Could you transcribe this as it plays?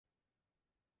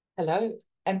Hello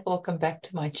and welcome back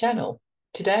to my channel.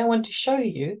 Today I want to show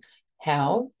you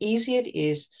how easy it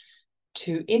is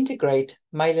to integrate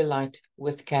MailerLite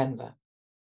with Canva.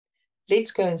 Let's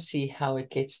go and see how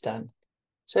it gets done.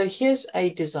 So here's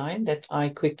a design that I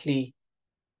quickly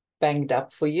banged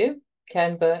up for you.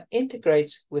 Canva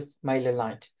integrates with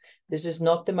MailerLite. This is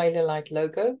not the MailerLite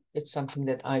logo. It's something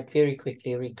that I very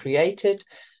quickly recreated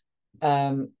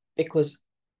because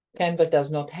Canva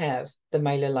does not have the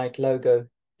MailerLite logo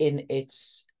in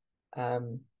its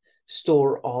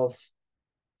store of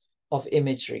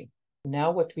imagery. Now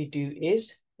what we do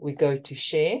is we go to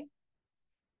Share,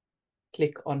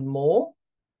 click on More,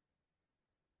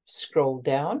 scroll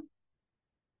down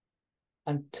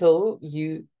until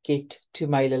you get to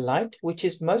MailerLite, which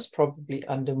is most probably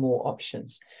under More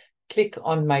Options. Click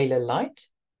on MailerLite.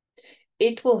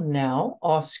 It will now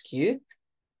ask you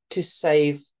to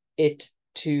save it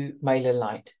to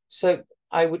MailerLite. So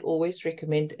I would always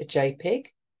recommend a JPEG,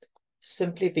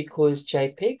 simply because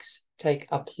JPEGs take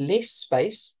up less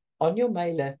space on your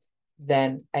mailer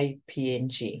than a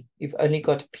PNG. You've only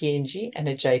got a PNG and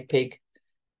a JPEG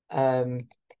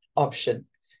option.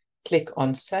 Click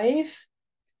on Save,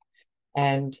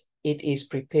 and it is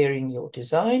preparing your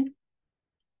design.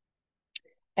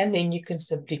 And then you can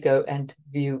simply go and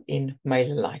view in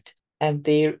MailerLite. And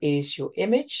there is your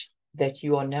image that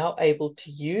you are now able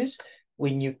to use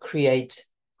when you create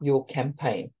your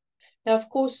campaign. Now, of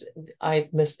course,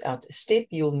 I've missed out a step.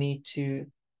 You'll need to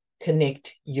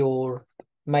connect your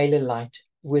MailerLite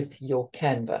with your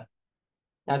Canva.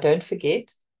 Now, don't forget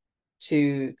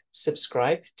to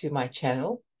subscribe to my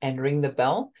channel and ring the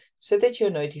bell so that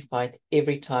you're notified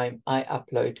every time I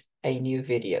upload a new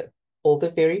video. All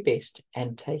the very best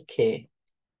and take care.